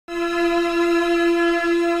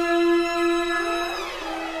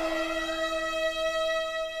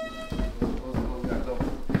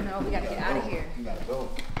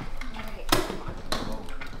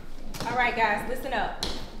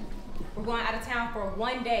of town for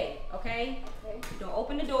 1 day, okay? Don't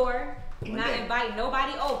open the door. Do not invite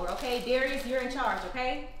nobody over, okay? Darius, you're in charge,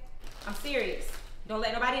 okay? I'm serious. Don't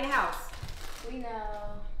let nobody in the house. We know.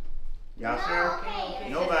 Y'all sure? Okay.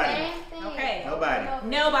 Nobody. Okay. Nobody.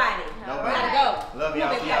 Nobody. Gotta go. Love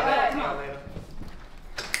y'all. See y'all later. Come on.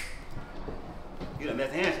 You done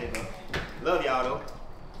messed the handshake up. Love y'all though.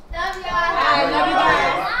 Love y'all. Alright, love you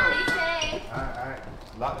guys. Be safe. Alright.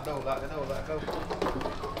 Lock the door, lock the door, lock the door.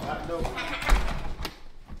 Lock the door.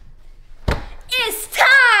 It's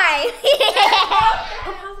time!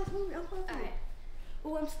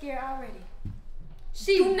 Oh, I'm scared already.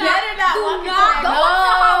 She Do not better not do walk not into go that up to the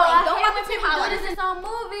hallway. door. Don't I walk hate into when the people hallway. do This is on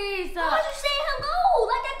movies. Why would you say hello?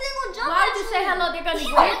 Like that thing gonna jump Why at would you say hello? They're gonna He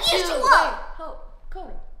grab gonna eat you up.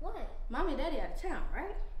 Kota, What? mommy and daddy out of town,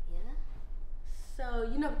 right? Yeah. So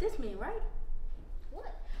you know what this means, right? What?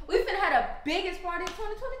 We finna have the biggest party of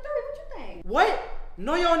 2023. What you think? What?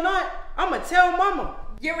 No, you're not. I'ma tell mama.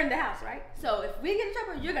 You're in the house, right? So if we get in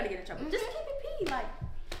trouble, you're gonna get in trouble. Just keep it P, like.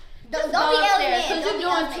 Don't Go be upstairs, Elvis. cause you're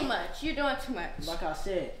doing too much. You're doing too much. Like I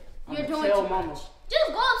said, You're I'ma doing tell too mama. much. Just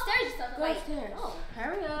go upstairs or something. Go Wait. upstairs. Oh.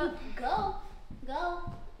 Hurry up. Go.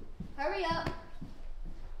 Hurry up.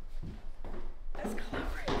 Let's call our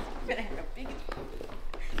friends. We're finna have the biggest.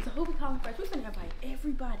 So who we calling first? We're finna invite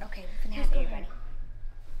everybody. Okay, we're gonna have everybody.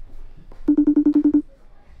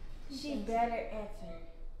 She better answer.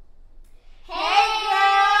 Hey,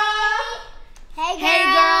 girl. Hey,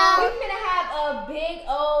 girl. We finna have a big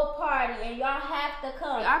old party and y'all have to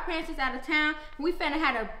come. Our parents is out of town. We finna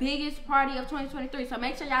have the biggest party of 2023. So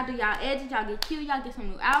make sure y'all do y'all edges, y'all get cute, y'all get some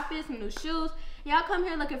new outfits, some new shoes. Y'all come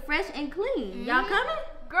here looking fresh and clean. Y'all coming?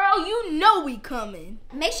 Girl, you know we coming.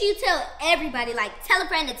 Make sure you tell everybody, like, tell a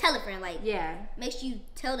friend to tell a friend, like. Yeah. Make sure you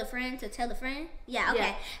tell the friend to tell a friend. Yeah, okay.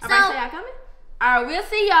 Yeah. All right, so y'all coming? All right, we'll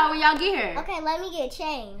see y'all when y'all get here. Okay, let me get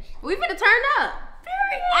changed. We finna turn up.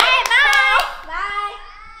 Alright, bye.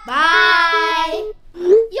 Bye.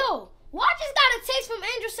 Yo, well, I just got a text from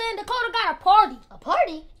Angel saying Dakota got a party. A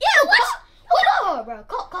party? Yeah, what? Call her, bro.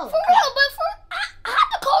 Call her. For real, but how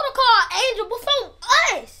Dakota call Angel before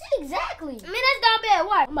us? Exactly. I mean, that's not bad.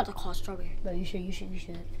 Why? I'm about to call Strawberry. Bro, you should.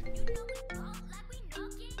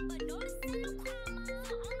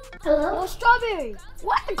 Hello? Yo, Strawberry.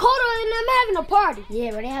 Why Dakota and them having a party?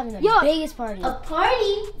 Yeah, bro, they having the biggest party. A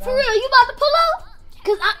party? For real, you about to pull up?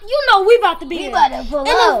 Cause you know we about to be there. We about to pull up.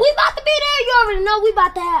 And if we about to be there, you already know we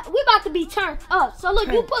about to be turned up. So look,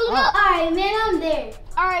 you pulling up. All right, man, I'm there.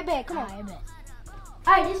 All right, bet. Come on.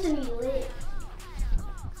 All right, this is gonna be lit.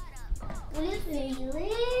 Well, this is gonna be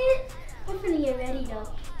lit. I'm finna get ready though.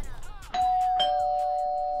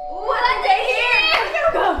 What they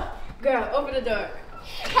hear? Go. Girl, open the door.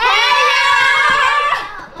 Hey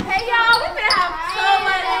y'all, we finna have so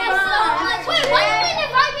much fun. Wait, why you didn't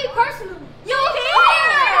invite me personally? You here?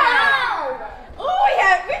 Oh, we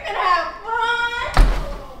finna have fun.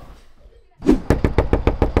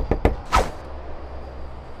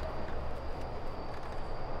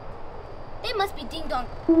 It must be Ding Dong.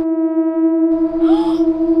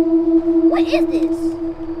 What is this?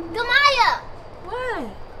 DEMYA! What?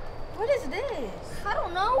 What is this? I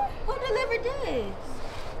don't know. Who delivered this?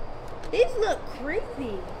 These look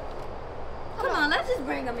creepy. Come on, let's just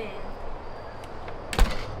bring them in.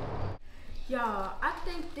 Y'all, I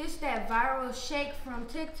think this that viral shake from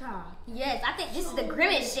TikTok. Yes, I think this is the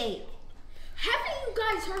GRIMACE shake. Haven't you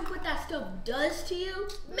guys heard what that stuff does to you?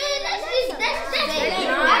 Man, that's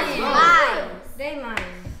lying. They lying.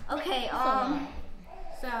 Okay,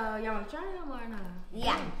 So y'all wanna try them or not?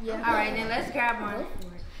 yeah. All right, then let's grab one.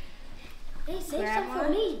 Hey, save Grab some for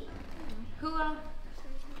one. me. Who?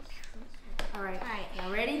 All right.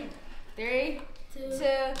 Y'all ready? 3,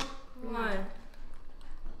 2, 1.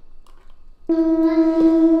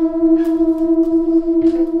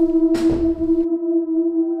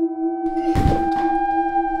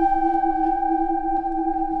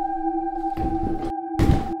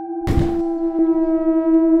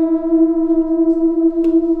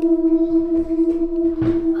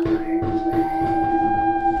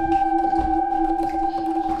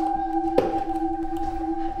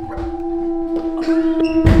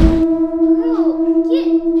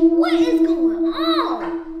 What is going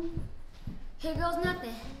on? Here goes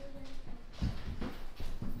nothing.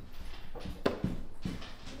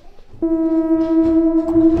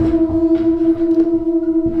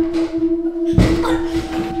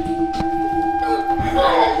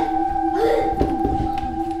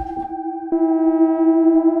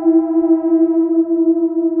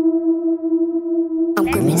 I'm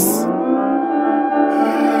GRIMACE.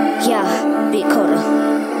 Yeah, Big Kota.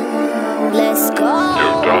 Let's go.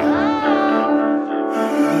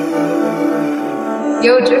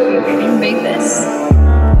 Yo, Jeffy, we can make this.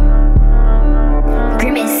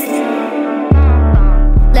 Grimace.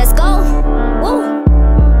 Let's go. Woo.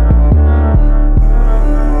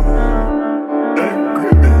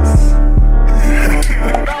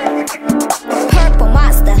 Purple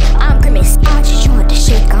monster, I'm Grimace. I just joined the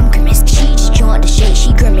shake, I'm Grimace. She just joined the shake,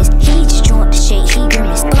 she Grimace. He just joined the shake, he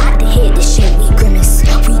Grimace. About to hit the shake, we Grimace.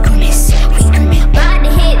 We Grimace, we Grimace. About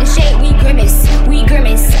to hit the shake, we Grimace. We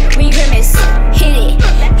Grimace, we Grimace. Hit it,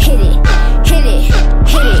 hit it, hit it,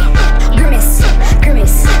 hit it. Grimace,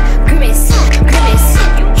 Grimace, Grimace, Grimace.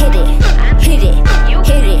 Hit it, hit it,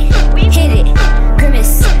 hit it, hit it.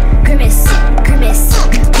 Grimace, Grimace, Grimace,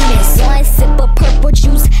 Grimace. One sip of purple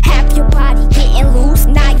juice, half your body getting loose.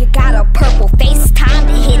 Now you got a purple face, time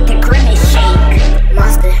to hit the Grimace shake.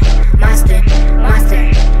 Monster, monster,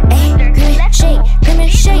 monster. Ay, Grimace shake,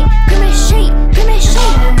 Grimace shake, Grimace shake, Grimace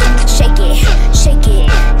shake. Shake it, shake it,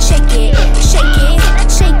 shake it, shake it,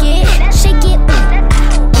 shake it, shake it.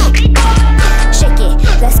 Shake it,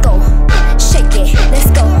 let's go. Shake it, let's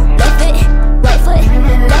go. Left foot, right foot,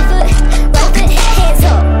 left foot, right foot. Hands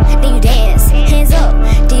up, then you dance. Hands up,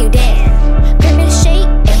 then you dance. Grimace shake,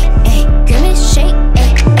 eh, eh. Grimace shake, eh,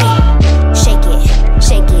 eh. Shake it,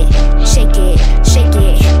 shake it, shake it, shake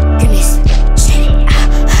it. Grimace shake,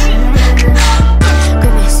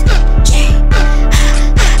 Grimace shake,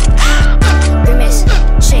 Grimace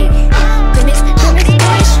shake, Grimace, Grimace,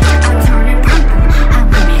 Grimace. I'm turning purple, I'm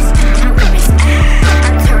Grimace, I'm Grimace.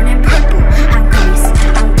 I'm turning purple, I'm Grimace,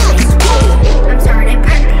 I'm Grimace. I'm turning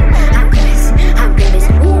purple, I'm Grimace, I'm Grimace.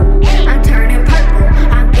 I'm turning purple,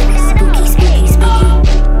 I'm Grimace. Spooky, spooky,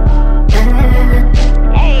 spooky.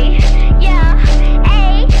 Hey, yeah,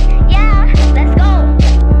 let's go.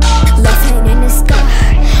 Left hand in the sky,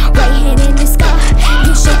 right hand in the sky.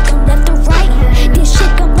 Then shake 'em left to right, then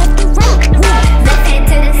shake 'em left to right. Left hand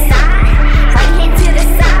to the side, right hand to the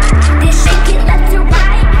side. Then shake it left to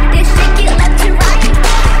right, then shake it left to right.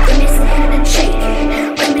 Grimace shake,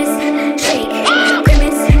 Grimace shake,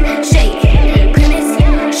 Grimace shake,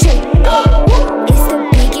 Grimace shake. It's the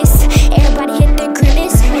biggest. Everybody hit the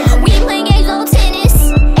Grimace. We playing games on tennis.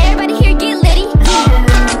 Everybody here get litty.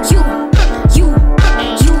 You.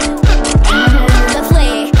 Left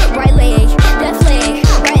leg, right leg, left leg,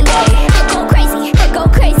 right leg. Go crazy, go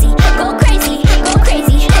crazy, go crazy, go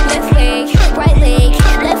crazy. Left leg, right leg,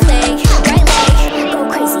 left leg, right leg. Go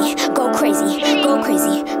crazy, go crazy, go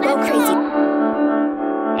crazy, go crazy.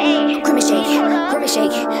 Grimace shake, Grimace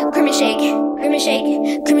shake, Grimace shake, Grimace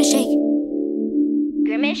shake, Grimace shake.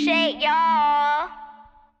 Grimace shake, y'all.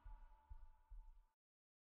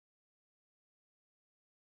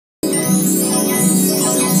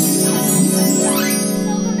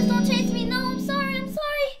 No, Grimace, don't chase me. No, I'm sorry, I'm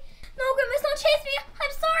sorry. No, Grimace, don't chase me.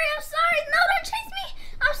 I'm sorry, I'm sorry. No, don't chase me.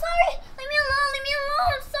 I'm sorry. Leave me alone, leave me alone.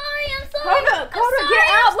 I'm sorry, I'm sorry. Kota, get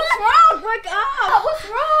out. What's wrong? Break up. What's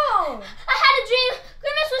wrong? I had a dream.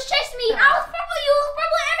 Grimace was chasing me. I was purple, you was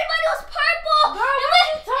purple, everybody was purple. Girl, what are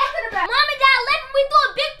you talking about? Mom and Dad left and we threw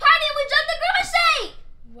a big party and we jumped the Grimace shake.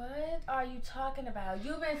 What are you talking about?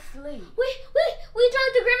 You've been asleep. We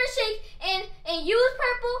jumped the Grimace shake and you was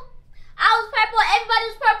purple. I was purple, everybody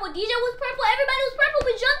was purple. DJ was purple, everybody was purple.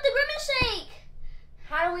 We jumped the Grimace shake.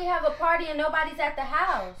 How do we have a party and nobody's at the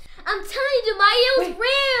house? I'm telling you, DEMYA, it was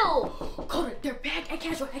real. Kota, they're back. I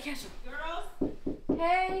catch you. Girls.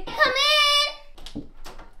 Hey. Come in.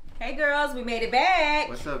 Hey, girls. We made it back.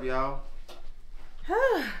 What's up, y'all?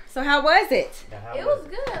 So how was it? It was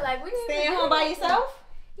good. Like, we didn't Staying even home do by it. yourself?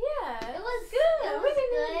 Yeah, It was good. It was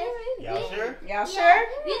good. Y'all sure? Y'all sure?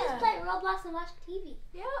 We just played Roblox and watched TV.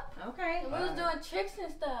 Yep. Okay. And we was doing tricks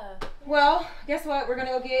and stuff. Well, guess what? We're gonna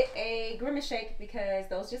go get a Grimace shake because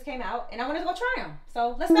those just came out, and I want to go try them.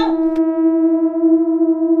 So let's go.